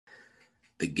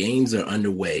The games are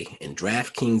underway, and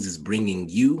DraftKings is bringing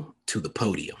you to the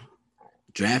podium.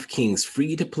 DraftKings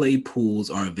free-to-play pools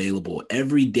are available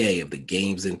every day of the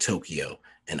games in Tokyo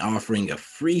and offering a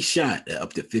free shot at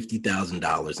up to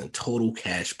 $50,000 in total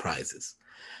cash prizes.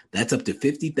 That's up to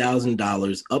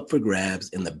 $50,000 up for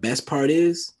grabs, and the best part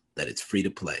is that it's free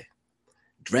to play.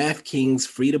 DraftKings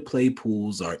free-to-play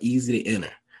pools are easy to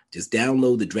enter. Just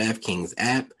download the DraftKings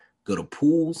app, go to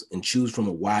pools, and choose from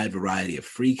a wide variety of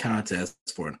free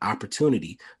contests for an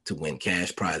opportunity to win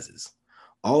cash prizes.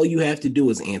 All you have to do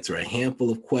is answer a handful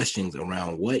of questions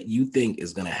around what you think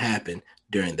is going to happen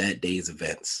during that day's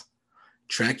events.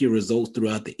 Track your results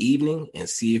throughout the evening and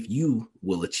see if you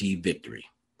will achieve victory.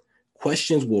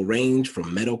 Questions will range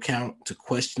from medal count to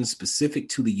questions specific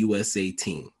to the USA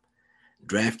team.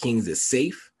 DraftKings is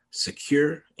safe,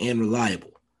 secure, and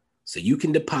reliable, so you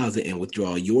can deposit and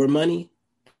withdraw your money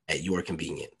at your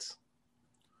convenience.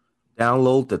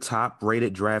 Download the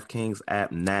top-rated DraftKings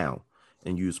app now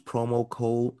and use promo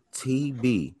code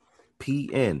TBPN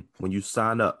when you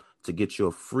sign up to get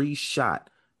your free shot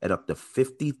at up to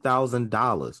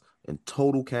 $50,000 in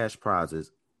total cash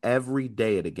prizes every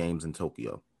day of the games in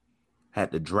Tokyo.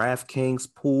 Head to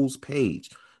DraftKings Pools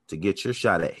page to get your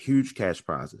shot at huge cash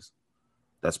prizes.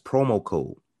 That's promo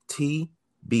code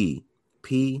TBPN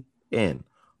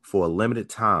for a limited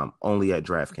time only at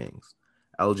DraftKings.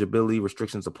 Eligibility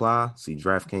restrictions apply. See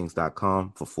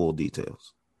DraftKings.com for full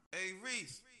details. Hey,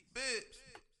 Reese, Bibbs,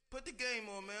 put the game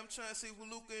on, man. I'm trying to see what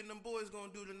Luka and them boys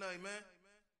gonna do tonight, man.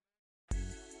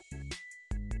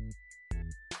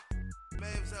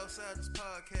 Mavs Outside this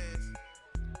podcast.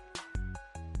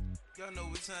 Y'all know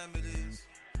what time it is.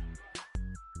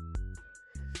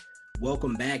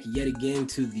 Welcome back yet again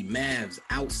to the Mavs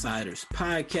Outsiders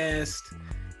podcast.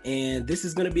 And this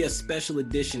is going to be a special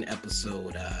edition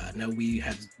episode. I know we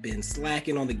have been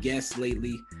slacking on the guests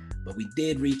lately, but we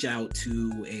did reach out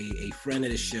to a friend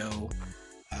of the show,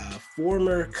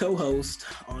 former co-host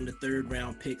on the Third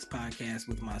Round Picks podcast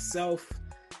with myself,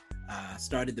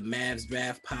 started the Mavs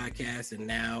Draft podcast, and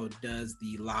now does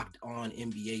the Locked On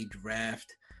NBA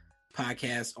Draft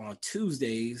podcast on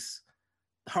Tuesdays.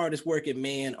 Hardest working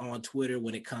man on Twitter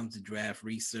when it comes to draft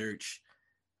research,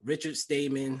 Richard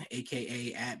Stayman,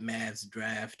 aka at Mavs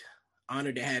Draft.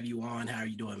 Honored to have you on. How are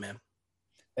you doing, man?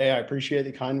 Hey, I appreciate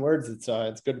the kind words. It's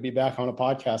good to be back on a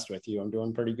podcast with you. I'm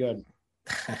doing pretty good.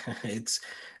 It's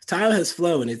time has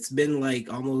flown. It's been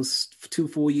like almost 2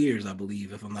 full years, I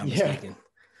believe, if I'm not mistaken.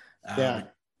 Yeah,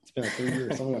 it's been like 3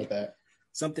 years, something like that.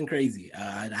 Something crazy.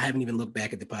 I haven't even looked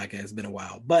back at the podcast. It's been a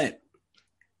while, but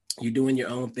you're doing your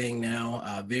own thing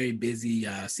now. Very busy.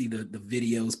 See the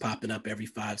videos popping up every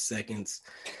 5 seconds.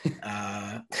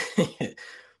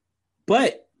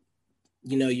 But,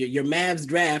 you know, your Mavs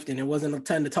draft, and there wasn't a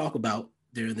ton to talk about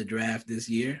during the draft this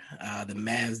year. The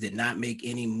Mavs did not make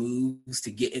any moves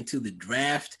to get into the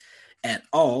draft at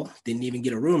all. Didn't even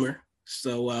get a rumor.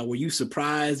 So were you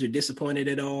surprised or disappointed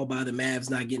at all by the Mavs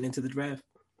not getting into the draft?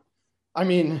 I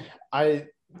mean, I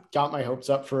got my hopes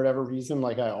up for whatever reason,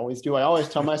 like I always do. I always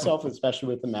tell myself, especially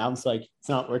with the Mavs, like it's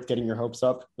not worth getting your hopes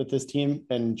up with this team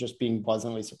and just being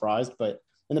pleasantly surprised. But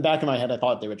in the back of my head, I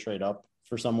thought they would trade up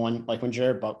for someone. Like when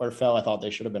Jared Butler fell, I thought they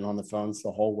should have been on the phones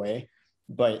the whole way.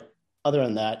 But other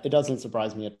than that, it doesn't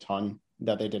surprise me a ton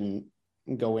that they didn't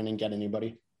go in and get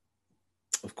anybody.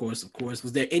 Of course.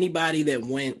 Was there anybody that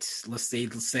went, let's say,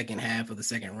 the second half of the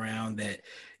second round that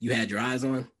you had your eyes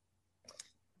on?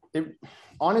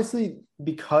 Honestly,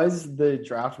 because the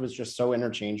draft was just so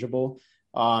interchangeable,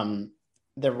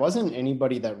 there wasn't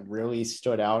anybody that really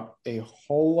stood out a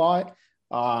whole lot.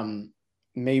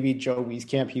 Maybe Joe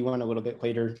Wieskamp, he went a little bit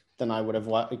later than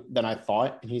I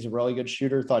thought, and he's a really good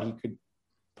shooter. Thought he could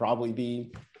probably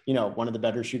be, one of the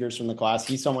better shooters from the class.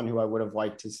 He's someone who I would have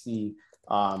liked to see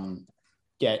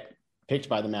get picked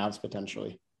by the Mavs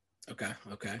potentially. Okay.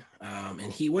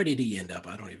 And where did he end up?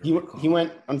 I don't even recall. He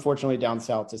went, unfortunately, down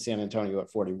south to San Antonio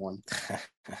at 41.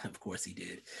 Of course he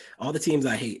did. All the teams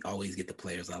I hate always get the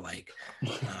players I like.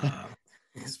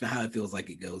 It's how it feels like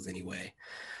it goes anyway.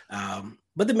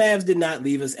 But the Mavs did not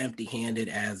leave us empty-handed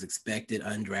as expected.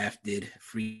 Undrafted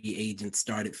free agents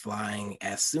started flying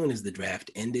as soon as the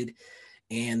draft ended.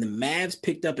 And the Mavs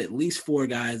picked up at least 4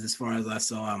 guys as far as I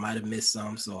saw. I might have missed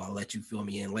some, so I'll let you fill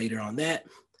me in later on that.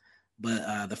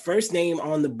 But the first name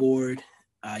on the board,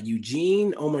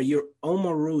 Eugene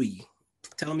Omoruyi.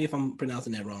 Tell me if I'm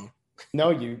pronouncing that wrong. No,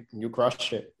 you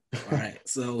crushed it. All right.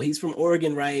 So he's from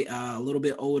Oregon, right? A little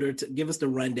bit older. Give us the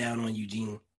rundown on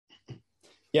Eugene.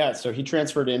 Yeah, so he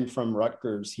transferred in from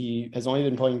Rutgers. He has only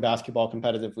been playing basketball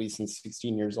competitively since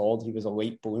 16 years old. He was a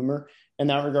late bloomer in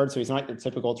that regard, so he's not your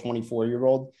typical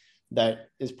 24-year-old. that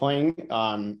is playing.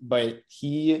 But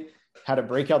he had a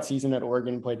breakout season at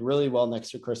Oregon, played really well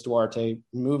next to Chris Duarte,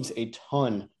 moves a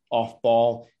ton off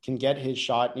ball, can get his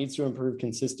shot, needs to improve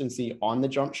consistency on the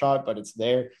jump shot, but it's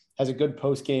there. Has a good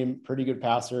post game, pretty good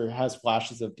passer, has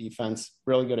flashes of defense,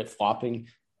 really good at flopping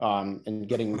and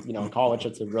getting, in college,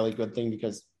 it's a really good thing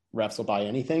because refs will buy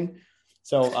anything.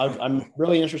 So I'm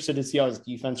really interested to see how his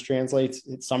defense translates.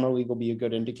 Summer league will be a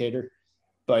good indicator,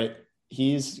 but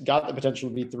he's got the potential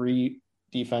to be 3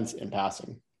 defense and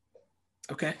passing.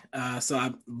 Okay. So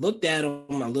I looked at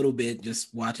him a little bit,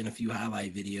 just watching a few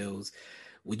highlight videos.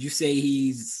 Would you say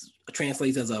he's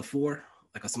translates as a 4,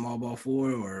 like a small ball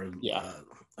 4, or yeah?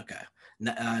 Okay,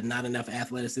 not enough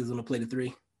athleticism to play the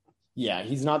 3. Yeah,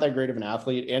 he's not that great of an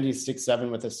athlete, and he's 6'7"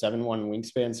 with a 7'1"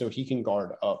 wingspan, so he can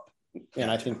guard up,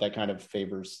 and I think that kind of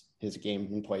favors his game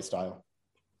and play style.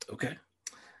 Okay,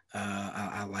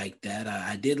 I like that.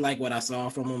 I did like what I saw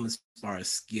from him as far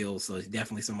as skills, so it's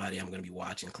definitely somebody I'm going to be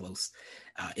watching close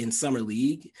in summer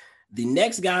league. The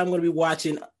next guy I'm going to be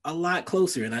watching a lot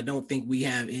closer, and I don't think we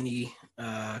have any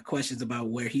questions about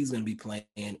where he's going to be playing.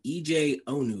 EJ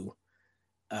Onu,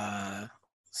 7'9"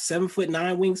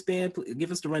 wingspan. Give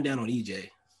us the rundown on EJ.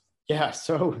 Yeah,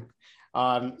 so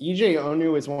EJ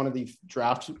Onu is one of the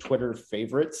draft Twitter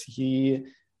favorites. He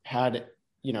had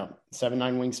 7'9"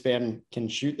 wingspan, can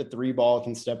shoot the 3 ball,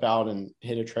 can step out and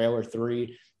hit a trailer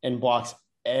 3, and blocks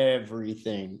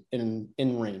everything in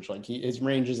range. Like his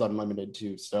range is unlimited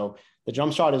too. So the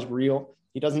jump shot is real.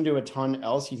 He doesn't do a ton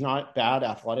else. He's not bad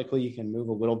athletically. He can move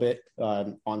a little bit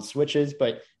on switches,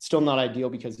 but still not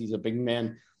ideal because he's a big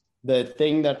man. The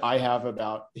thing that I have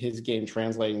about his game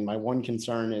translating, my one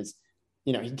concern is,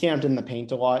 he camped in the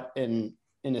paint a lot, and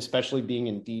especially being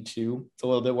in D2, it's a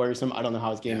little bit worrisome. I don't know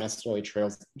how his game necessarily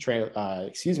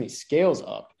scales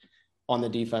up on the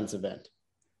defensive end.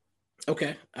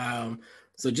 Okay.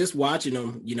 So just watching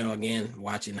him, again,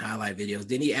 watching highlight videos,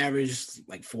 didn't he average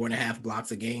like 4.5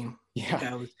 blocks a game?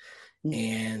 Yeah.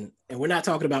 And we're not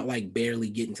talking about like barely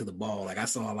getting to the ball. Like I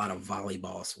saw a lot of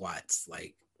volleyball swats.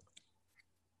 Like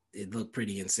it looked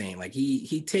pretty insane. Like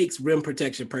he takes rim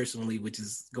protection personally, which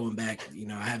is going back,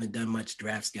 I haven't done much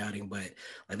draft scouting, but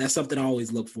like that's something I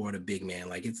always look for in a big man.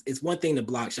 Like it's one thing to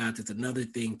block shots. It's another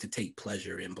thing to take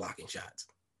pleasure in blocking shots.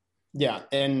 Yeah.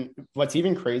 And what's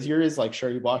even crazier is like, sure,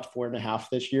 he blocked 4.5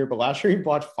 this year, but last year he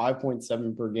blocked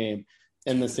 5.7 per game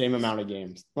in the same amount of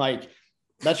games. Like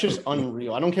that's just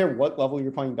unreal. I don't care what level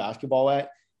you're playing basketball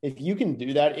at. If you can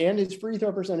do that, and his free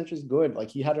throw percentage is good.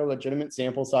 Like he had a legitimate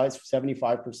sample size,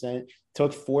 75%,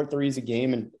 took 4 threes a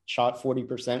game and shot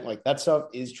 40%. Like that stuff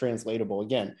is translatable.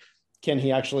 Again, can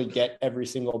he actually get every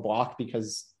single block?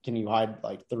 Because can you hide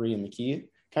like 3 in the key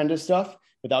kind of stuff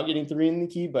without getting 3 in the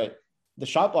key? But the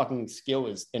shot blocking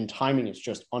skill and timing is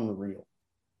just unreal.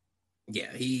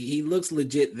 Yeah, he looks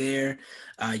legit there.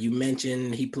 You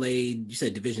mentioned he played, you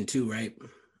said Division II, right?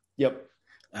 Yep.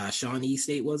 Shawnee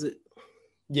State, was it?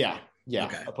 Yeah.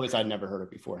 Okay. A place I'd never heard of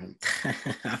before him.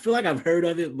 I feel like I've heard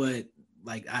of it, but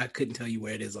like I couldn't tell you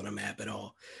where it is on a map at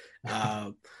all.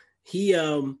 He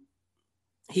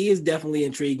is definitely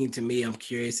intriguing to me. I'm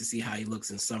curious to see how he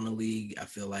looks in summer league. I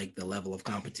feel like the level of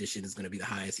competition is going to be the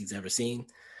highest he's ever seen.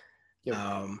 Yep.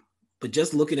 But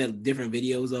just looking at different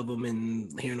videos of him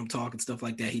and hearing him talk and stuff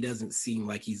like that, he doesn't seem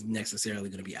like he's necessarily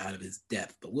going to be out of his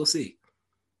depth, but we'll see.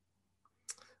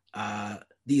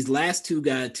 These last two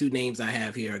names I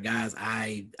have here are guys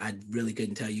I really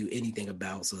couldn't tell you anything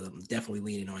about, so I'm definitely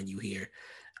leaning on you here.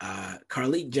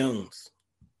 Carlik Jones.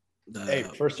 Hey,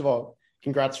 first of all,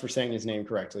 congrats for saying his name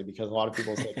correctly, because a lot of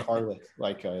people say Carlik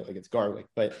like it's garlic,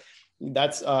 but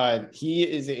that's he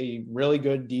is a really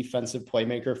good defensive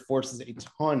playmaker, forces a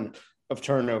ton of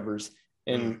turnovers,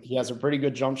 and he has a pretty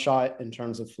good jump shot in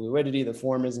terms of fluidity. The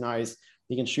form is nice.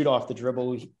 He can shoot off the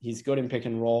dribble. He's good in pick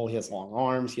and roll. He has long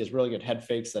arms. He has really good head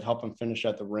fakes that help him finish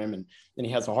at the rim. And then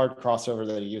he has a hard crossover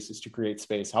that he uses to create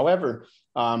space. However,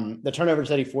 the turnovers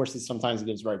that he forces, sometimes he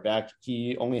gives right back.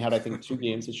 He only had, I think, 2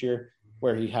 games this year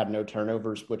where he had no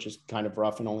turnovers, which is kind of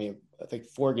rough, and only, I think,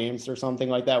 4 games or something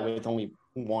like that with only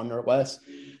 1 or less.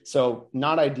 So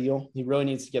not ideal. He really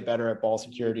needs to get better at ball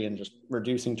security and just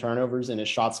reducing turnovers, and his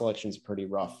shot selection is pretty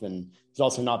rough, and he's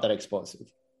also not that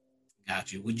explosive.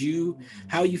 Got you.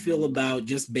 How you feel about,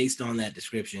 just based on that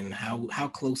description, how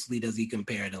closely does he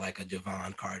compare to like a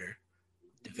Javon Carter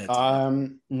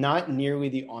defensive? Not nearly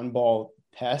the on-ball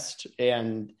pest,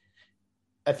 and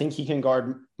I think he can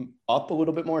guard up a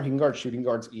little bit more. He can guard shooting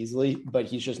guards easily, but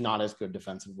he's just not as good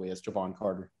defensively as Javon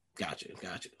Carter. Gotcha.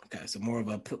 Okay, so more of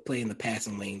a play in the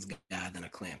passing lanes guy than a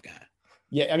clamp guy.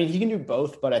 Yeah, I mean, he can do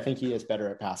both, but I think he is better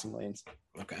at passing lanes.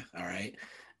 Okay, all right.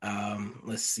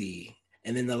 Let's see.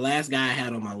 And then the last guy I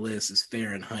had on my list is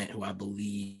Farron Hunt, who I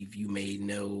believe you may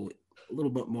know a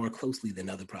little bit more closely than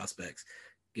other prospects.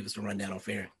 Give us a rundown on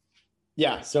Farron.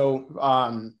 Yeah,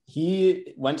 so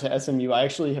he went to SMU. I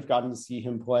actually have gotten to see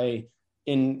him play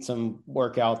in some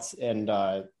workouts,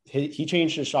 and he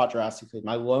changed his shot drastically.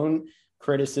 My lone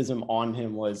criticism on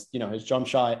him was, his jump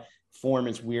shot form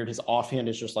is weird. His offhand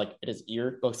is just like at his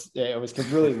ear. It was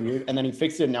really weird. And then he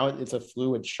fixed it. Now it's a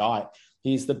fluid shot.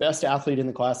 He's the best athlete in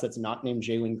the class that's not named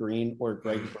Jalen Green or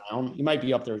Greg Brown. He might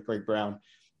be up there with Greg Brown.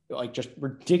 Like, just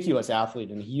ridiculous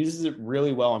athlete, and he uses it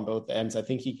really well on both ends. I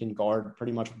think he can guard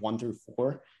pretty much 1 through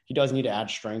 4. He does need to add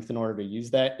strength in order to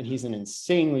use that, and he's an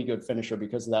insanely good finisher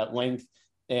because of that length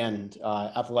and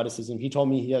athleticism. He told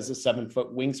me he has a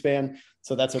 7-foot wingspan,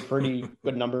 so that's a pretty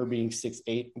good number, being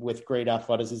 6'8" with great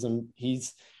athleticism.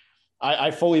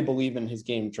 I fully believe in his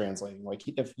game translating. Like,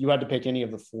 if you had to pick any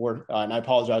of the 4, and I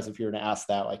apologize if you were to ask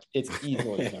that, like, it's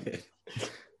easily him.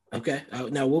 Okay.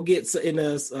 Now we'll get in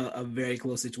a very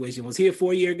close situation. Was he a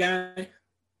 4-year guy?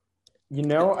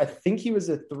 I think he was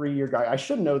a 3-year guy. I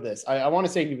should know this. I want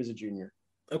to say he was a junior.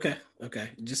 Okay.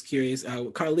 Just curious.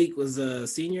 Carlik was a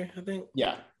senior, I think.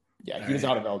 Yeah. He was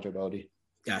out of eligibility.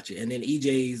 Gotcha. And then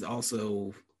EJ's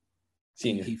also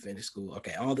senior. He finished school.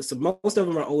 Okay. So most of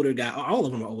them are older guys. All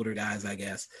of them are older guys, I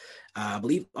guess. I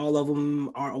believe all of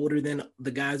them are older than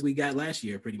the guys we got last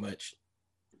year, pretty much,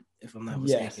 if I'm not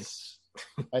mistaken. Yes.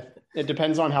 It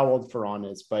depends on how old Farron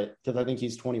is, but because I think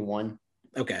he's 21.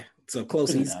 Okay, so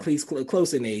close. He's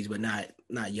close in age, but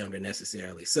not younger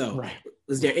necessarily. So, right.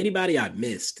 Was there anybody I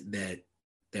missed that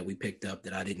we picked up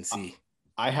that I didn't see?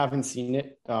 I haven't seen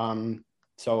it,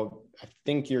 so I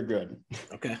think you're good.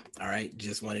 Okay, all right.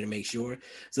 Just wanted to make sure.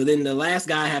 So then the last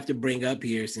guy I have to bring up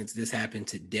here, since this happened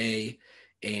today,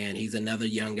 and he's another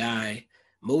young guy.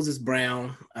 Moses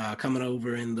Brown, coming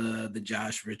over in the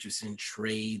Josh Richardson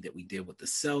trade that we did with the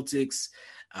Celtics.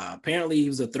 Apparently he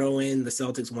was a throw-in. The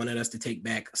Celtics wanted us to take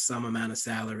back some amount of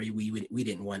salary. We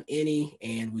didn't want any,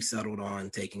 and we settled on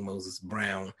taking Moses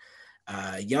Brown.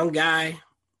 Young guy,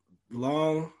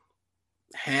 long,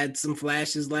 had some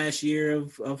flashes last year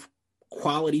of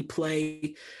quality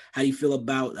play. How do you feel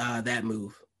about that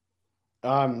move?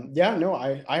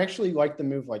 I actually like the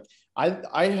move. Like,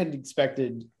 I had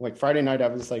expected, like, Friday night, I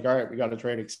was like, all right, we got a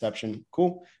trade exception.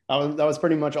 Cool. That was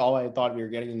pretty much all I thought we were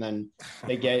getting. And then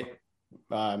they get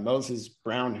Moses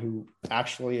Brown, who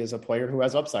actually is a player who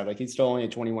has upside. Like, he's still only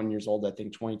 21 years old, I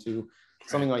think 22,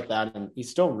 something like that. And he's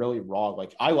still really raw.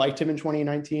 Like, I liked him in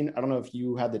 2019. I don't know if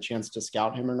you had the chance to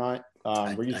scout him or not.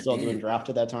 Were you still doing draft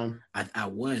at that time? I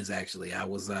was actually. I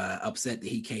was upset that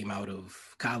he came out of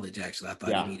college, actually. I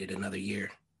thought he needed another year.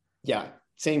 Yeah,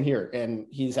 same here. And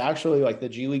he's actually, like, the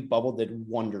G League bubble did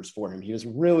wonders for him. He was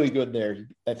really good there.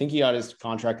 I think he got his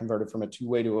contract converted from a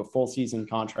 2-way to a full season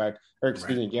contract, or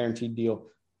guaranteed deal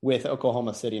with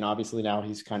Oklahoma City. And obviously now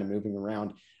he's kind of moving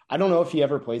around. I don't know if he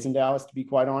ever plays in Dallas, to be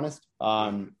quite honest.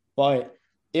 But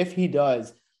if he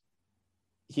does,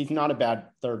 he's not a bad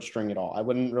third string at all. I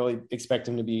wouldn't really expect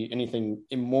him to be anything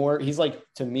more. He's, like,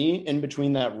 to me, in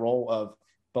between that role of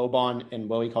Boban and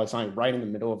Willie Cauley-Stein, right in the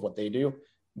middle of what they do.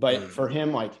 But for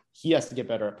him, like, he has to get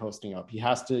better at posting up. He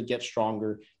has to get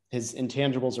stronger. His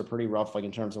intangibles are pretty rough, like,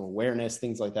 in terms of awareness,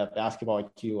 things like that, basketball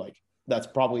IQ. Like, that's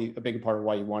probably a big part of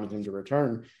why you wanted him to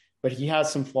return. But he has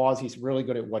some flaws. He's really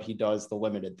good at what he does, the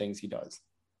limited things he does.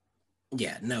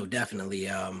 Yeah, no, definitely.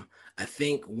 I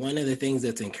think one of the things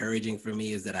that's encouraging for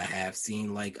me is that I have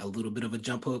seen, like, a little bit of a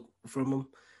jump hook from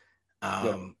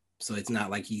him. So it's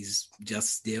not like he's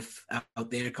just stiff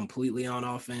out there completely on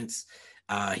offense.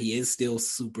 He is still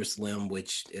super slim,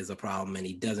 which is a problem, and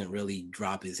he doesn't really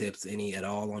drop his hips any at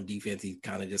all on defense. He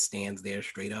kind of just stands there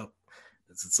straight up.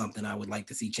 This is something I would like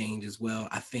to see change as well.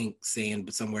 I think saying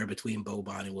somewhere between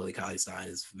Boban and Willie Cauley-Stein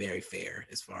is very fair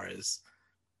as far as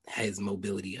his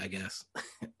mobility, I guess.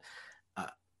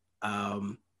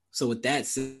 So with that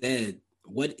said,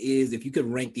 what is, if you could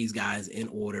rank these guys in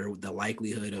order, the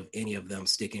likelihood of any of them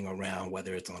sticking around,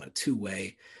 whether it's on a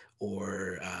 2-way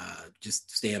or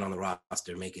just staying on the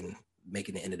roster, making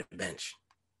the end of the bench?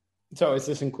 So is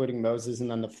this including Moses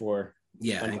and then the 4?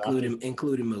 Yeah,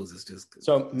 including Moses.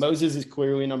 So Moses is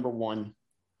clearly number 1.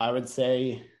 I would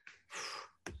say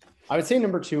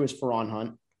number 2 is Farron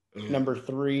Hunt. Mm-hmm. Number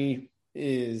 3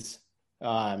 is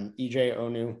EJ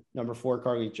Onu. Number 4,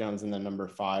 Carlik Jones, and then number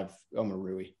 5, Omar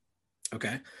Rui.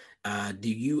 Okay. Do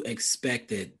you expect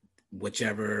that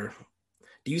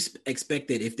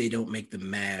if they don't make the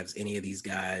Mavs, any of these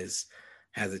guys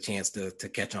has a chance to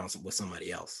catch on with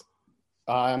somebody else?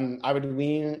 I would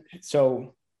lean,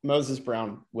 so Moses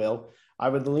Brown will. I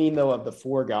would lean, though, of the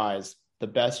 4 guys, the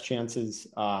best chances.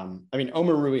 I mean,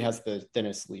 Omar Rui has the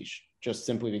thinnest leash, just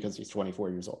simply because he's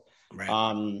 24 years old.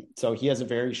 Right. So he has a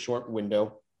very short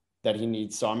window that he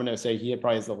needs. So I'm going to say he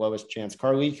probably has the lowest chance.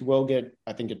 Carlik will get,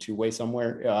 I think, a two-way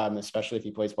somewhere, especially if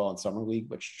he plays well in summer league,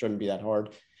 which shouldn't be that hard.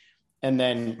 And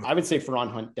then I would say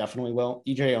Ferran Hunt definitely will.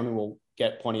 EJ Onen will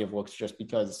get plenty of looks just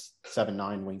because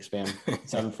 7'9" wingspan,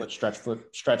 7 foot,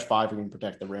 stretch 5 who can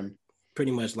protect the rim.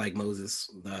 Pretty much like Moses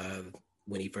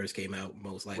when he first came out,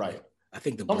 most likely. Right. I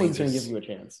think the Someone's Blazers going to give you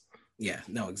a chance. Yeah,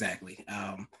 no, exactly.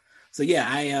 So yeah,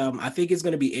 I think it's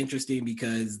going to be interesting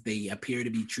because they appear to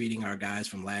be treating our guys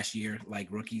from last year like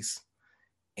rookies,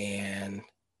 and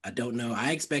I don't know.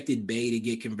 I expected Bay to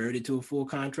get converted to a full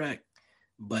contract,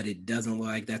 but it doesn't look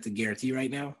like that's a guarantee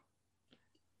right now.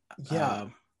 Yeah.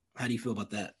 How do you feel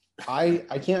about that?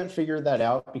 I can't figure that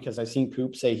out because I've seen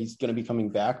Coop say he's going to be coming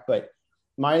back, but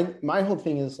my whole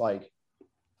thing is like,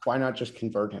 why not just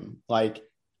convert him? Like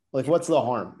what's the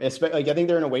harm? Like I think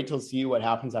they're going to wait till see what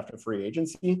happens after free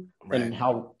agency and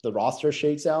how the roster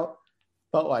shakes out.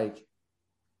 But like,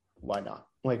 why not?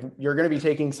 Like you're going to be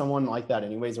taking someone like that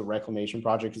anyways. A reclamation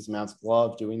project is Mavs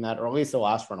love doing that, or at least the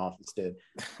last front office did.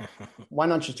 Why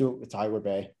not just do it with Tyler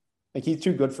Bay? Like he's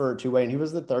too good for a two-way, and he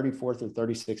was the 34th or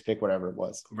 36th pick, whatever it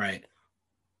was. Right.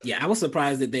 Yeah, I was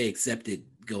surprised that they accepted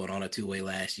going on a two-way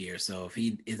last year. So if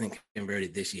he isn't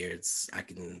converted this year, I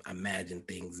can imagine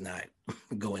things not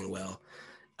going well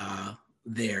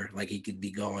there. Like he could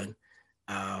be going.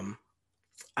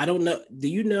 I don't know. Do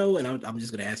you know? And I'm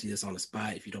just going to ask you this on the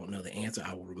spot. If you don't know the answer,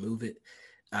 I will remove it.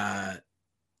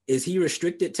 Is he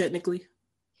restricted technically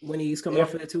when he's coming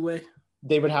off of that two-way?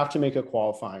 They would have to make a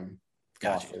qualifying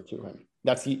offer to him.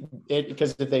 That's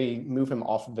because if they move him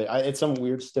off of it, it's some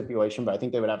weird stipulation, but I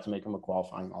think they would have to make him a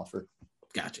qualifying offer.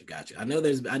 Gotcha. I knew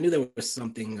there was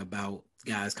something about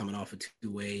guys coming off a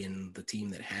two-way and the team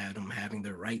that had them having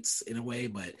their rights in a way,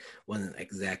 but wasn't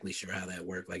exactly sure how that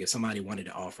worked. Like if somebody wanted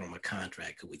to offer him a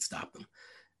contract, could we stop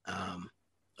them?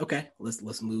 Okay,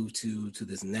 let's move to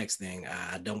this next thing.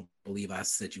 I don't believe I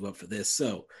set you up for this.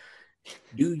 So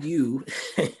do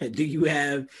you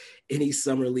have any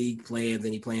summer league plans,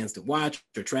 any plans to watch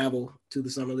or travel to the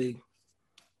summer league?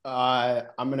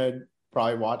 I'm going to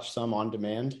probably watch some on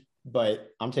demand, but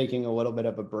I'm taking a little bit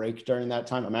of a break during that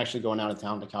time. I'm actually going out of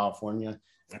town to California.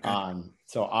 Okay.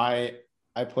 So I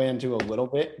plan to a little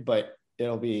bit, but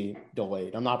it'll be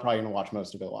delayed. I'm not probably going to watch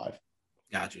most of it live.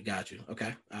 Got you.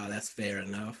 Okay. That's fair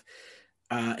enough.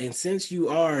 And since you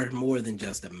are more than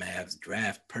just a Mavs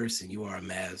draft person, you are a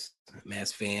Mavs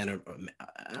fan, or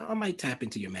I might tap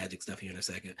into your Magic stuff here in a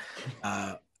second.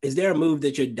 Is there a move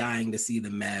that you're dying to see the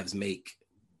Mavs make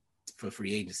for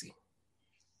free agency?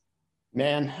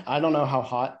 Man, I don't know how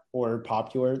hot or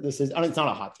popular this is. I mean, it's not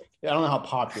a hot take. I don't know how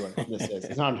popular this is.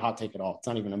 It's not a hot take at all. It's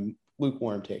not even a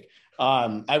lukewarm take.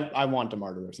 I want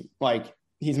DeMar DeRozan. Like,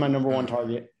 he's my number one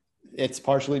target. It's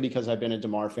partially because I've been a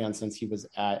DeMar fan since he was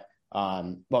at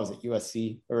what was it,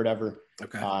 USC or whatever.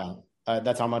 Okay.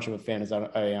 That's how much of a fan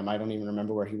I am. I don't even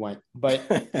remember where he went, but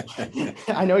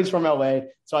I know he's from LA,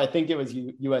 so I think it was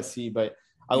USC. But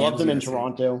I loved him in USC.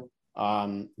 Toronto.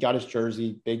 Got his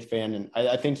jersey, big fan, and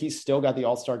I think he's still got the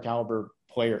all-star caliber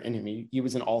player in him. He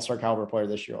was an all-star caliber player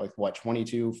this year, like what,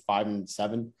 22, 5 and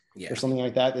 7 or something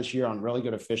like that this year on really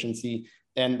good efficiency.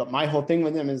 And my whole thing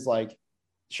with him is like,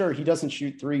 sure, he doesn't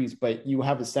shoot threes, but you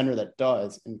have a center that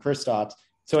does, and Kristaps,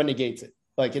 so it negates it.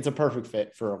 Like, it's a perfect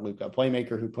fit for Luka, a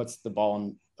playmaker who puts the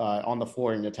ball on the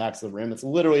floor and attacks the rim. It's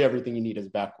literally everything you need as a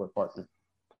backcourt partner.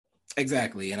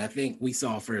 Exactly, and I think we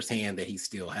saw firsthand that he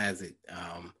still has it.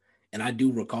 And I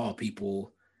do recall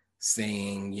people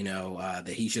saying, that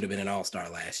he should have been an all-star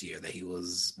last year, that he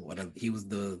was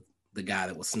the guy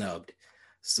that was snubbed.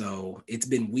 So it's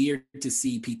been weird to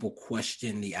see people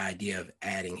question the idea of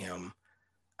adding him.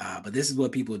 But this is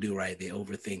what people do, right? They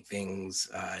overthink things.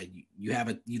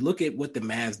 You look at what the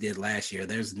Mavs did last year.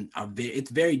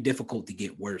 It's very difficult to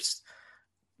get worse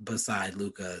beside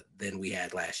Luka than we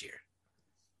had last year.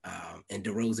 And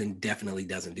DeRozan definitely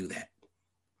doesn't do that.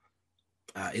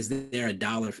 Is there a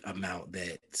dollar amount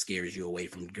that scares you away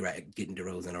from getting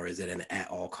DeRozan, or is it an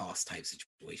at-all-cost type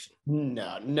situation?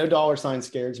 No dollar sign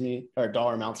scares me, or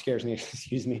dollar amount scares me,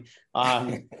 excuse me.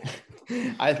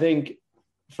 I think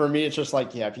for me, it's just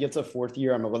like, if he gets a fourth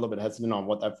year, I'm a little bit hesitant on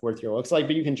what that fourth year looks like,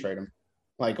 but you can trade him.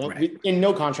 Like, right.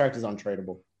 No contract is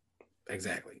untradeable.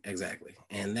 Exactly.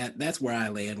 And that's where I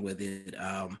land with it.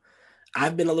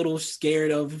 I've been a little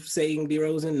scared of saying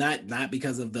DeRozan, not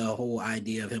because of the whole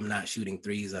idea of him not shooting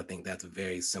threes. I think that's a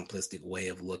very simplistic way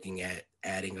of looking at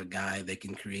adding a guy that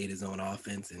can create his own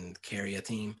offense and carry a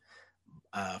team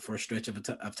for a stretch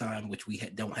of time, which we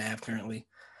don't have currently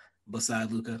beside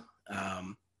Luka.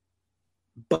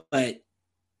 But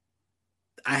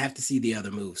I have to see the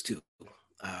other moves too.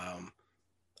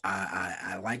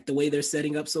 I like the way they're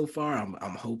setting up so far.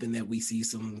 I'm hoping that we see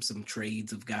some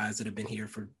trades of guys that have been here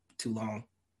for too long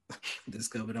this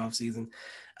coming off season.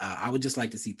 I would just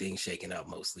like to see things shaken up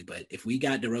mostly. But if we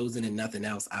got DeRozan and nothing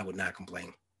else, I would not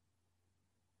complain.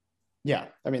 Yeah,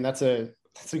 I mean that's a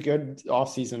good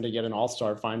offseason to get an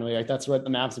all-star finally. Like that's what the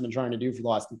Mavs have been trying to do for the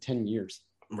last 10 years.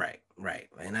 Right.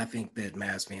 And I think that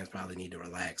Mavs fans probably need to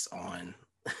relax on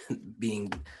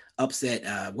being upset.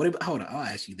 Hold on, I'll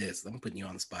ask you this. I'm putting you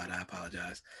on the spot. I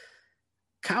apologize.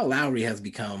 Kyle Lowry has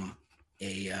become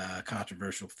a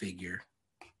controversial figure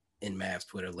in Mavs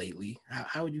Twitter lately.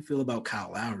 How would you feel about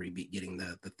Kyle Lowry getting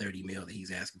the $30 million that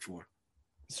he's asking for?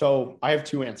 So I have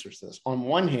two answers to this. On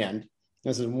one hand,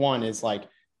 one is like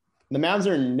the Mavs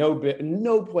are in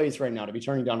no place right now to be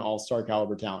turning down all-star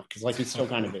caliber talent because like he still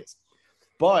kind of is.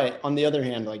 But on the other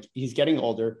hand, like he's getting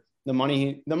older. The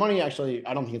money actually,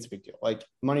 I don't think it's a big deal. Like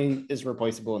money is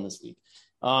replaceable in this league.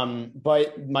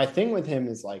 But my thing with him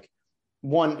is like,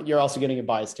 one, you're also getting a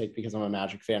biased take because I'm a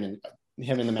Magic fan and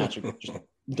him and the Magic just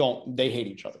they hate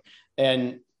each other.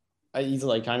 And he's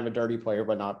like kind of a dirty player,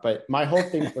 but not. But my whole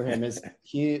thing for him is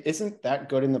he isn't that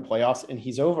good in the playoffs and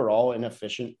he's overall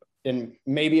inefficient. And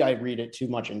maybe I read it too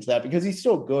much into that because he's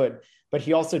still good, but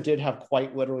he also did have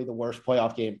quite literally the worst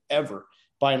playoff game ever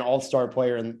by an all-star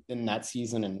player in that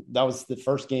season. And that was the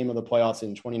first game of the playoffs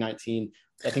in 2019.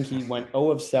 I think he went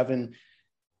 0 of 7.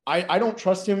 I don't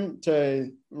trust him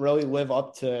to really live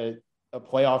up to a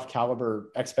playoff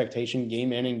caliber expectation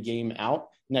game in and game out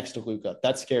next to Luka.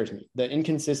 That scares me. The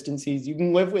inconsistencies, you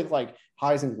can live with like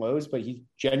highs and lows, but he's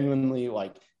genuinely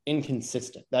like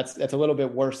inconsistent. That's a little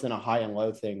bit worse than a high and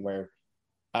low thing where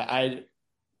I'm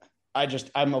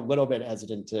a little bit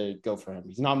hesitant to go for him.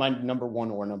 He's not my number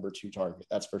 1 or number 2 target.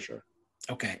 That's for sure.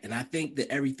 Okay. And I think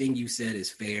that everything you said is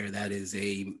fair. That is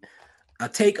a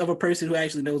take of a person who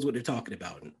actually knows what they're talking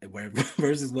about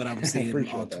versus what I'm seeing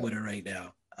on Twitter right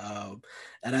now.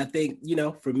 And I think,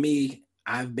 for me,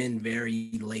 I've been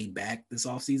very laid back this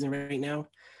offseason right now,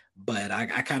 but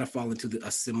I kind of fall into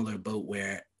a similar boat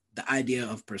where the idea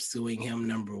of pursuing him,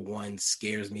 number one,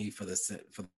 scares me for the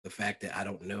fact that I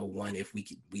don't know, one, if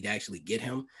we'd actually get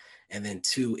him. And then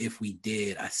two, if we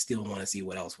did, I still want to see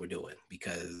what else we're doing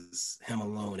because him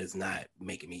alone is not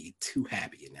making me too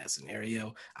happy in that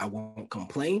scenario. I won't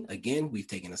complain. Again, we've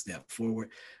taken a step forward,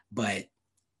 but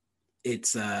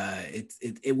it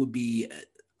would be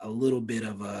a little bit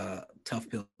of a tough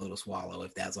pill to swallow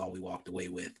if that's all we walked away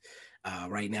with.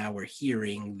 Right now, we're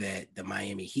hearing that the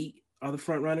Miami Heat are the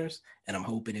front runners, and I'm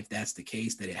hoping if that's the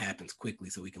case that it happens quickly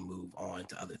so we can move on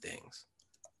to other things.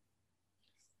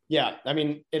 Yeah, I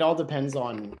mean, it all depends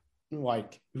on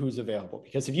like who's available.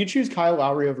 Because if you choose Kyle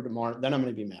Lowry over DeMar, then I'm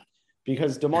going to be mad.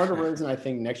 Because DeMar DeRozan, I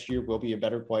think next year will be a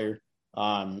better player,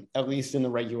 at least in the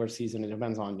regular season. It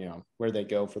depends on where they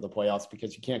go for the playoffs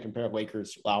because you can't compare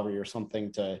Lakers Lowry or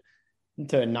something to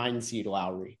 9 seed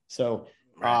Lowry. So,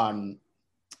 right.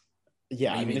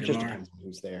 Yeah, I mean, it just depends on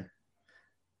who's there.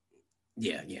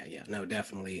 Yeah. No,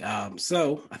 definitely.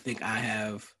 So I think I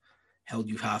have held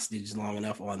you hostage long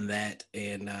enough on that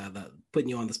and putting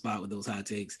you on the spot with those hot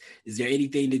takes. Is there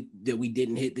anything that we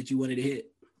didn't hit that you wanted to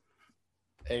hit?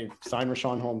 Hey, sign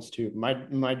Richaun Holmes too. My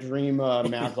dream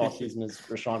Mavs all season is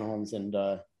Richaun Holmes and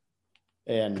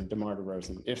DeMar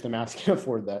DeRozan, if the Mavs can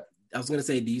afford that. I was going to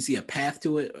say, do you see a path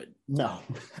to it? No.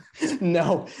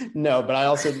 But I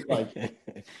also like,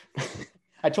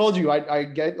 I told you, I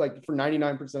get like for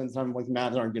 99% of the time, like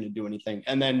Mavs aren't going to do anything.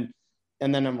 And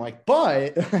then I'm like,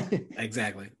 but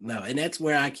exactly. No. And that's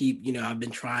where I keep, I've been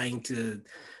trying to,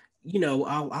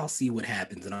 I'll see what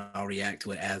happens and I'll react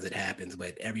to it as it happens.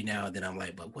 But every now and then I'm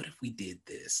like, but what if we did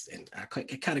this? And I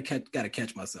kind of got to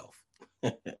catch myself.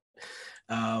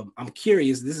 I'm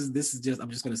curious. This is just,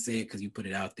 I'm just going to say it because you put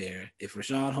it out there. If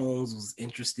Richaun Holmes was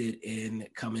interested in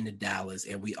coming to Dallas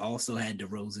and we also had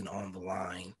DeRozan on the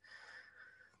line,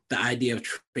 the idea of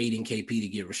trading KP to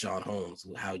get Richaun Holmes,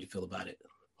 how would you feel about it?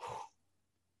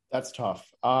 That's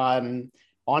tough.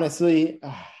 Honestly,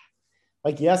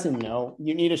 like yes and no.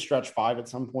 You need a stretch 5 at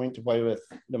some point to play with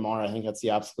DeMar. I think that's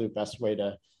the absolute best way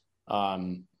to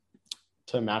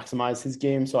maximize his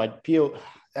game. So I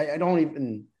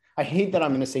hate that I'm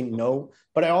going to say no,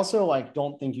 but I also like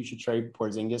don't think you should trade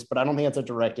Porzingis. But I don't think that's a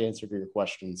direct answer to your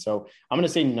question. So I'm going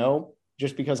to say no,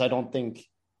 just because I don't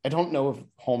know if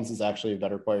Holmes is actually a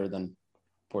better player than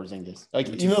Porzingis. Like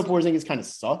even though Porzingis kind of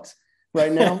sucks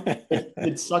right now,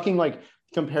 it's sucking like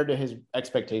compared to his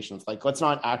expectations. Like let's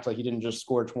not act like he didn't just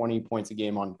score 20 points a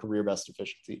game on career best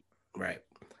efficiency. Right.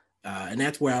 And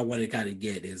that's where I wanted to kind of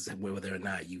get is whether or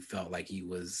not you felt like he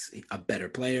was a better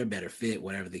player, better fit,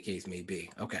 whatever the case may be.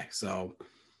 Okay, so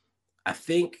I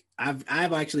think I've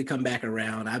actually come back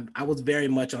around. I was very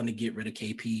much on the get rid of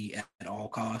KP at all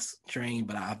costs train,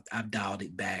 but I've dialed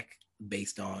it back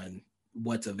based on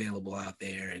what's available out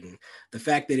there and the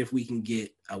fact that if we can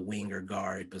get a winger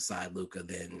guard beside Luka,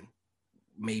 then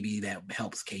maybe that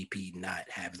helps KP not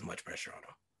have as much pressure on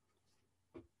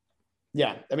him.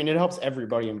 Yeah, I mean, it helps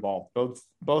everybody involved. Both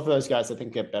of those guys, I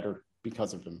think, get better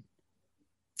because of him.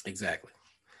 Exactly.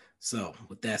 So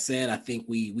with that said, I think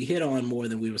we hit on more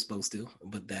than we were supposed to,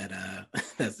 but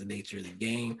that's the nature of the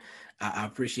game. I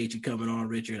appreciate you coming on,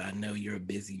 Richard. I know you're a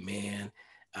busy man.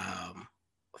 I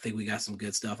think we got some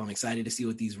good stuff. I'm excited to see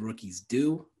what these rookies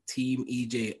do. Team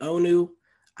EJ Onu.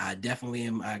 I definitely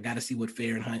am. I got to see what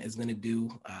Farron Hunt is going to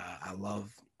do. I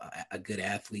love a good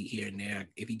athlete here and there.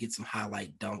 If he gets some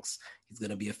highlight dunks, he's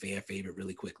going to be a fan favorite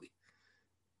really quickly.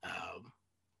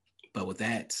 But with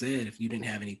that said, if you didn't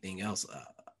have anything else,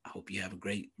 I hope you have a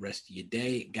great rest of your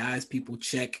day. Guys, people,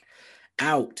 check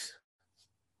out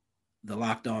the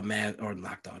Locked On Draft,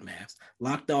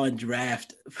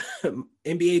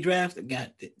 NBA Draft.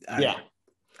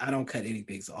 I don't cut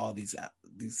anything, so all these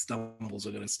stumbles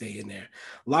are going to stay in there.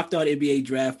 Locked On NBA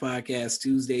Draft Podcast,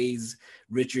 Tuesdays.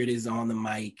 Richard is on the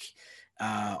mic.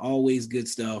 Always good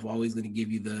stuff. Always going to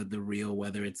give you the real,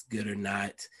 whether it's good or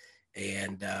not.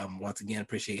 And once again,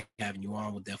 appreciate having you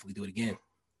on. We'll definitely do it again.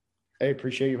 I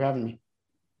appreciate you having me.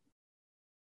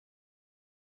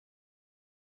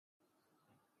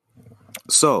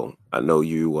 So I know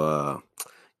you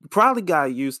probably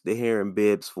got used to hearing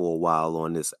Bibbs for a while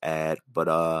on this ad, but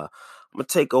I'm gonna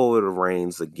take over the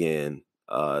reins again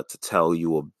to tell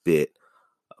you a bit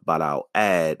about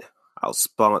our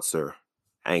sponsor,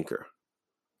 Anchor.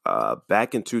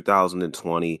 Back in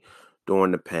 2020,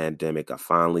 during the pandemic, I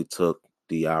finally took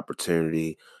the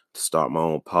opportunity to start my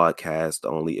own podcast. The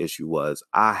only issue was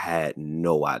I had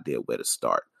no idea where to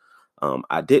start.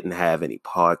 I didn't have any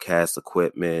podcast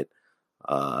equipment,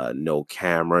 no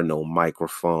camera, no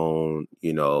microphone,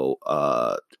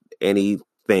 any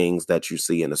things that you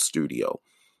see in a studio.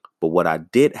 But what I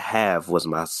did have was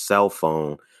my cell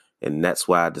phone, and that's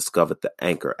why I discovered the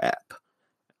Anchor app.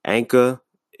 Anchor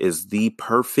is the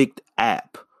perfect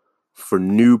app for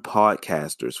new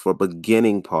podcasters, for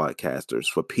beginning podcasters,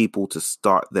 for people to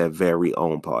start their very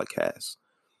own podcast.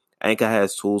 Anchor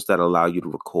has tools that allow you to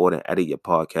record and edit your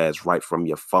podcast right from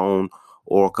your phone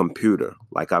or computer,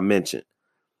 like I mentioned.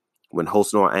 When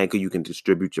hosting on Anchor, you can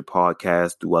distribute your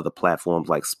podcast through other platforms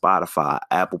like Spotify,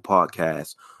 Apple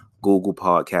Podcasts, Google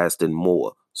Podcasts, and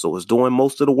more. So it's doing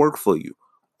most of the work for you.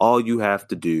 All you have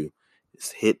to do is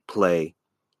hit play,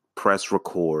 press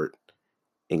record,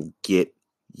 and get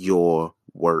your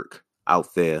work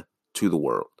out there to the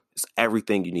world. It's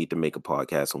everything you need to make a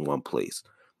podcast in one place.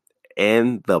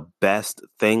 And the best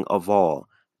thing of all,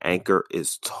 Anchor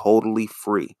is totally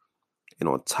free. And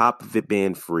on top of it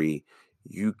being free,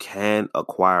 you can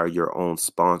acquire your own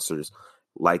sponsors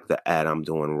like the ad I'm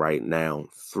doing right now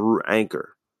through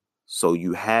Anchor. So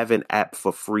you have an app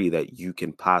for free that you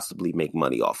can possibly make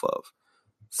money off of.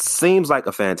 Seems like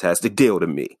a fantastic deal to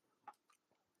me.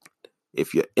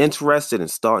 If you're interested in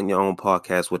starting your own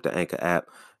podcast with the Anchor app,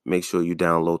 make sure you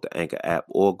download the Anchor app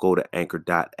or go to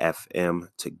anchor.fm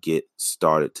to get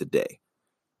started today.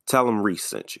 Tell them Reese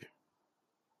sent you.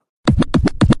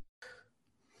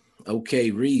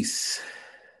 Okay, Reese.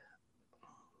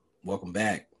 Welcome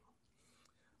back.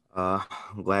 I'm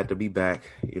glad to be back.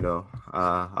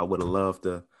 I would have loved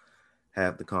to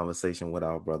have the conversation with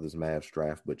our brothers Mavs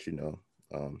draft, but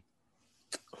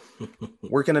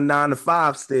working a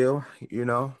 9-to-5 still,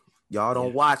 y'all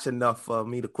don't watch enough for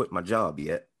me to quit my job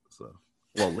yet. So,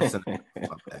 listen,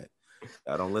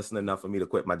 I don't listen enough for me to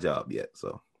quit my job yet.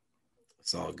 So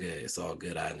it's all good. It's all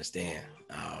good. I understand.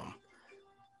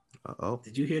 Uh-oh.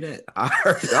 Did you hear that? I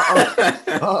heard.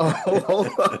 Hold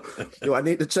on. Do I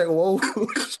need to check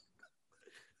Woj?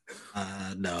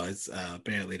 No, it's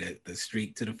apparently the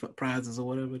streak to the prizes or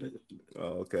whatever.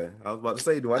 Oh, okay. I was about to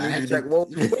say, do I need to check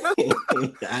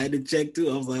Woj? I had to check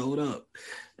too. I was like, hold up.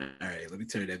 All right, let me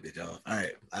turn that bitch off. All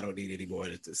right, I don't need any more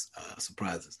of this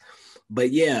surprises.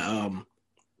 But yeah,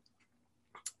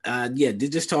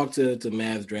 did just talk to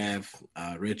Mavs draft,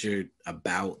 Richard,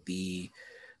 about the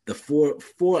four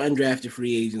undrafted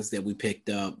free agents that we picked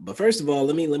up. But first of all,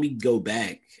 let me go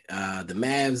back. The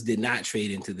Mavs did not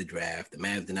trade into the draft. The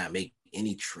Mavs did not make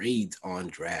any trades on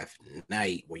draft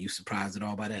night. Were you surprised at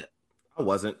all by that? I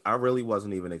wasn't. I really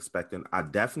wasn't even expecting. I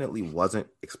definitely wasn't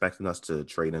expecting us to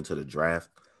trade into the draft.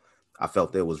 I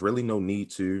felt there was really no need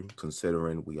to,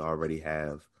 considering we already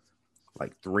have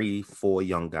like 3-4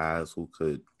 young guys who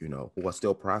could, who are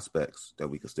still prospects that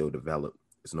we could still develop.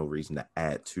 There's no reason to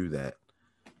add to that,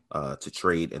 to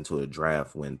trade into a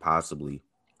draft when possibly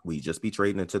we just be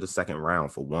trading into the second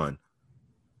round for one.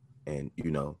 And,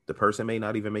 the person may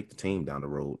not even make the team down the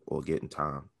road or get in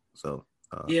time. So,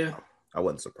 yeah, I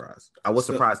wasn't surprised. I was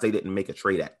surprised they didn't make a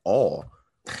trade at all,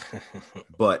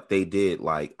 but they did.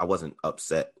 Like, I wasn't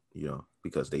upset,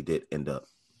 because they did end up,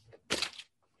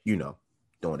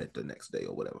 doing it the next day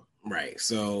or whatever. Right.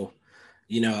 So,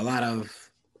 a lot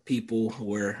of people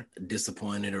were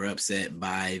disappointed or upset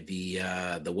by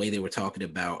the way they were talking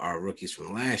about our rookies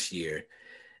from last year.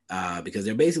 Because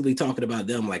they're basically talking about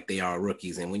them like they are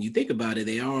rookies. And when you think about it,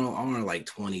 they all are like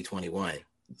 2021.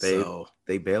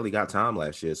 They barely got time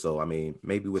last year. So, I mean,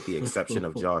 maybe with the exception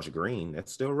of Josh Green,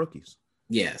 that's still rookies.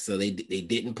 Yeah, so they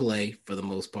didn't play for the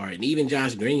most part. And even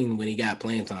Josh Green, when he got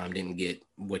playing time, didn't get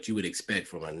what you would expect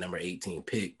from a number 18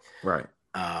 pick. Right.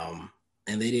 And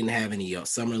they didn't have any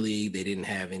summer league. They didn't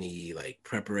have any like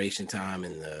preparation time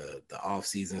in the off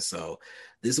season. So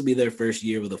this will be their first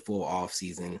year with a full off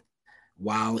season.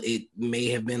 While it may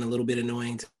have been a little bit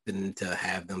annoying to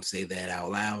have them say that out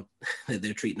loud, that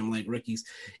they're treating them like rookies,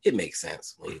 it makes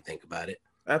sense when you think about it.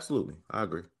 Absolutely. I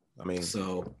agree. I mean,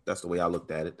 so that's the way I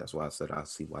looked at it. That's why I said I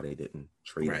see why they didn't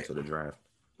trade into the draft.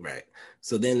 Right.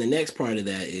 So then the next part of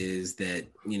that is that,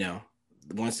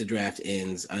 once the draft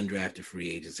ends, undrafted free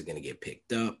agents are going to get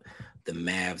picked up. The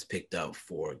Mavs picked up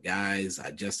 4 guys. I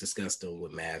just discussed them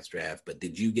with Mavs draft, but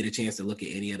did you get a chance to look at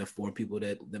any of the 4 people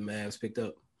that the Mavs picked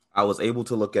up? I was able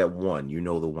to look at one.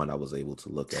 The one I was able to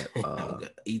look at.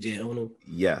 EJ Onu?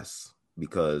 Yes,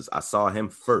 because I saw him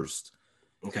first.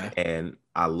 Okay. And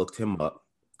I looked him up.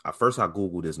 At first, I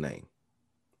Googled his name.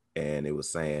 And it was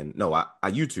saying, no, I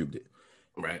YouTubed it.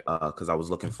 Right. Because I was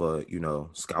looking for,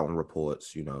 scouting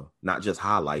reports, not just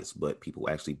highlights, but people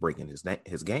actually breaking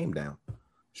his game down,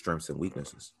 strengths and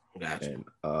weaknesses. Gotcha.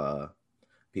 And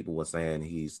people were saying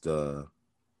he's the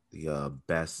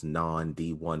best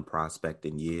non-D1 prospect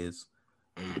in years,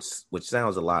 which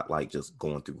sounds a lot like just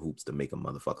going through hoops to make a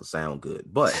motherfucker sound good.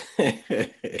 But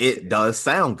it does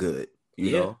sound good,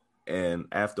 you know? And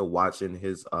after watching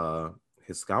his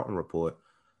scouting report,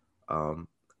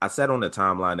 I said on the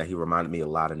timeline that he reminded me a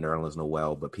lot of Nerlens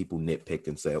Noel, but people nitpicked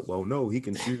and said, well, no, he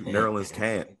can shoot. Nerlens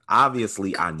can't.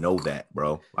 Obviously, I know that,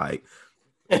 bro. Like,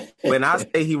 when I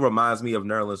say he reminds me of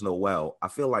Nerlens Noel, I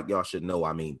feel like y'all should know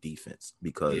I mean defense,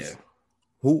 because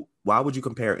why would you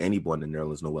compare anyone to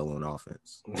Nerlens Noel on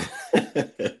offense?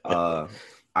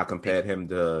 I compared him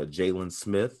to Jalen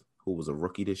Smith, who was a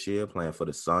rookie this year playing for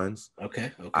the Suns.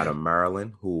 Okay. Out of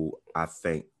Maryland, who I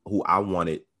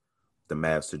wanted the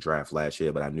Mavs to draft last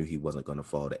year, but I knew he wasn't going to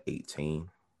fall to 18.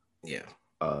 Yeah.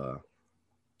 I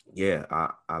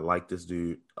like this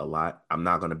dude a lot. I'm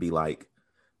not going to be like,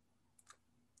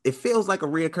 it feels like a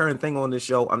reoccurring thing on this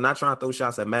show. I'm not trying to throw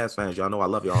shots at Mavs fans. Y'all know I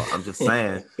love y'all. I'm just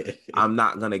saying I'm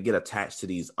not going to get attached to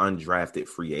these undrafted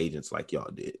free agents like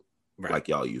y'all did, like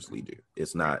y'all usually do.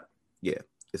 It's not.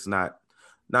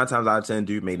 9 times out of 10,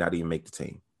 dude may not even make the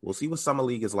team. We'll see what summer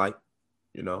league is like,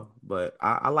 but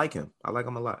I like him. I like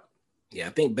him a lot. Yeah, I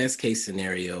think best case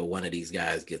scenario, one of these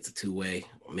guys gets a 2-way,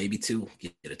 maybe 2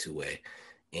 get a 2-way,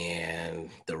 and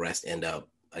the rest end up,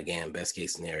 again, best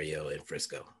case scenario in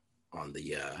Frisco on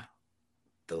the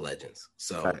Legends.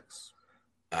 So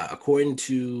according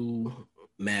to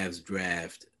Mavs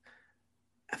draft,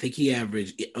 I think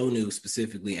Onu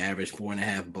specifically averaged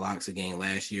 4.5 blocks a game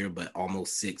last year, but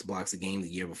almost 6 blocks a game the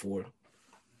year before.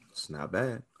 It's not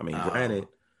bad. I mean, granted,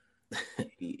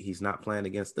 he's not playing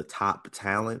against the top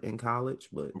talent in college,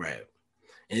 but right.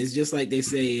 And it's just like they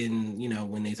say in,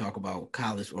 when they talk about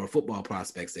college or football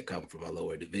prospects that come from a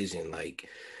lower division, like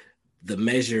the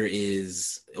measure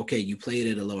is, okay, you played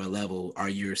at a lower level. Are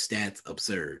your stats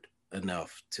absurd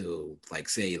enough to like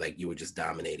say like you were just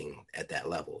dominating at that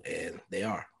level? And they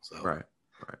are. So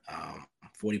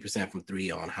 40% from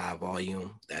 3 on high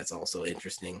volume. That's also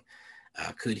interesting.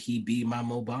 Could he be my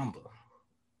Mo Bamba?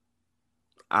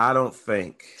 I don't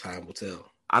think. Time will tell.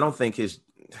 I don't think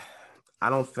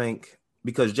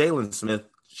because Jalen Smith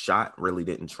shot really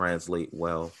didn't translate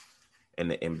well in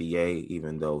the NBA,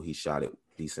 even though he shot it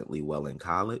decently well in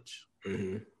college.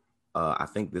 Mm-hmm. I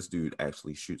think this dude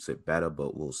actually shoots it better,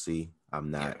 but we'll see.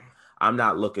 I'm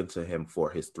not looking to him for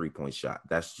his 3-point shot.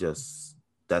 That's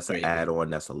an add-on.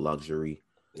 That's a luxury.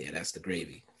 Yeah, that's the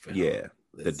gravy. Yeah.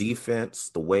 The defense,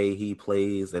 the way he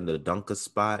plays in the dunker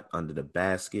spot under the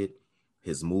basket,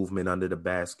 his movement under the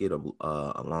basket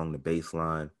along the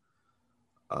baseline,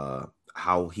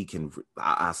 how he can.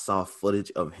 I saw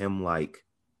footage of him like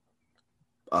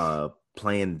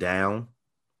playing down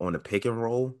on a pick and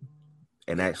roll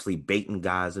and actually baiting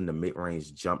guys in the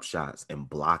mid-range jump shots and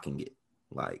blocking it.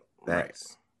 Like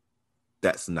that's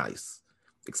nice,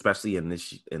 especially in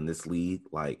this league,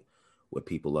 like where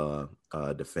people are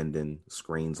defending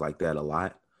screens like that a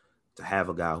lot. To have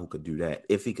a guy who could do that,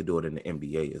 if he could do it in the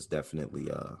NBA, is definitely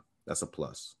that's a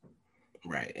plus.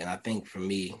 Right. And I think for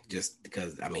me, just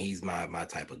because he's my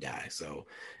type of guy. So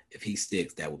if he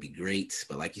sticks, that would be great.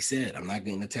 But like you said, I'm not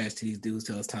getting attached to these dudes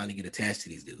till it's time to get attached to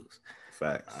these dudes.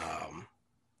 Facts.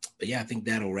 But yeah, I think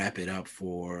that'll wrap it up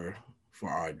for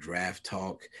our draft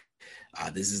talk.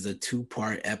 This is a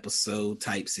 2-part episode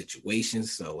type situation.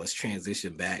 So let's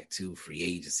transition back to free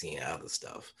agency and other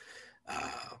stuff.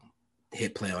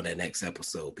 Hit play on that next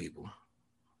episode, people.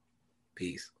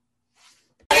 Peace.